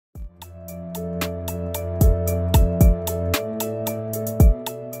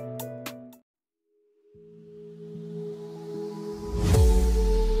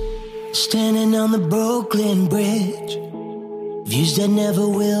Standing on the Brooklyn Bridge, views that never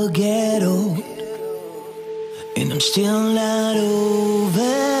will get old. And I'm still not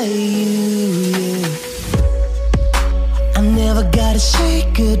over you, yeah. I never gotta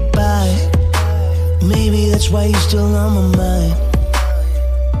say goodbye. Maybe that's why you're still on my mind.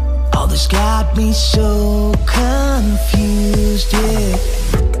 All this got me so confused, yeah.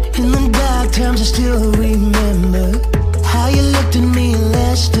 In the dark times I still remember how you looked at me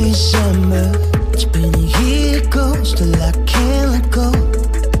last December. It's been a year ago, still I can't let go.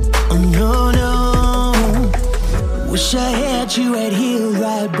 Oh no, no. Wish I had you right here,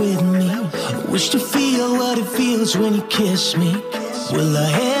 right with me. Wish to feel what it feels when you kiss me. Will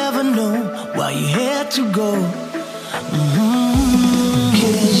I ever know why you had to go?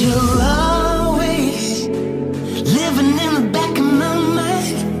 Cause you're always living in the back of my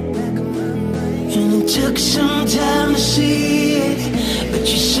mind. And it took some time to see it, but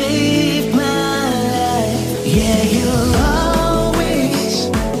you saved my life. Yeah, you're always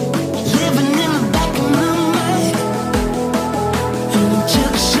living in the back of my mind. And it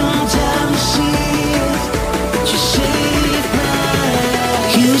took some time to see it, but you saved my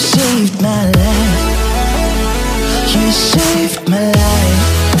life. You saved my life. You saved my life.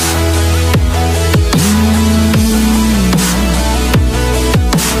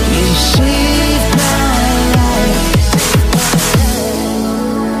 You saved my life.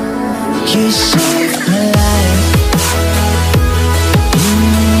 You saved my life.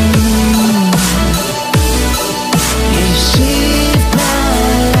 You saved my life.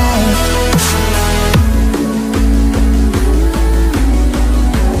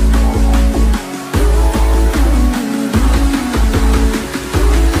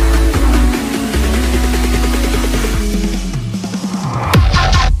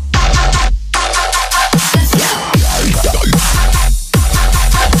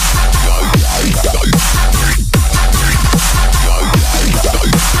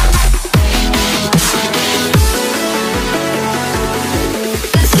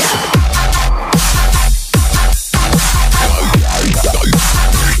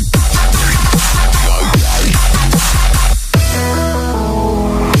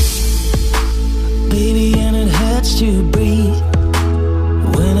 Baby, and it hurts to breathe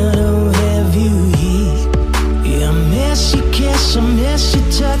when I don't have you here. Yeah, I miss your kiss, I miss your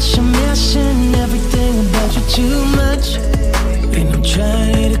touch, I'm missing everything about you too much. And I'm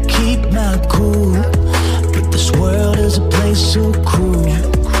trying to keep my cool, but this world is a place so cruel.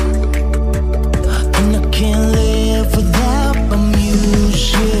 And I can't live without my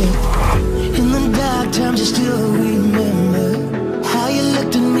music. In the dark times I still remember how you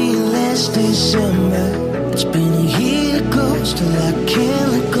looked at me last December. It's been a year ago, still I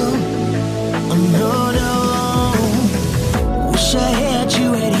can't let go. Oh no, no. Wish I had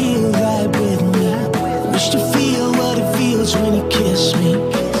you right here, right with me. Wish to feel what it feels when you kiss me.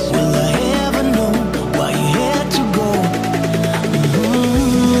 Will I ever know why you had to go?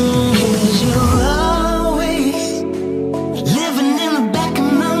 Cause you're always living in the back of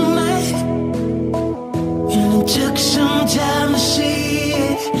my mind. And it took some time to see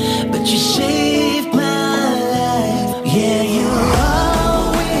it, but you saved my life. Yeah, you're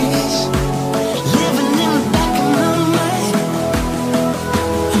always living in the back of my mind.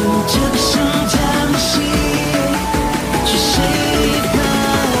 And it took some time to see it, but you saved my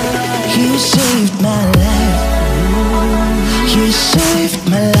life. You saved my life. You saved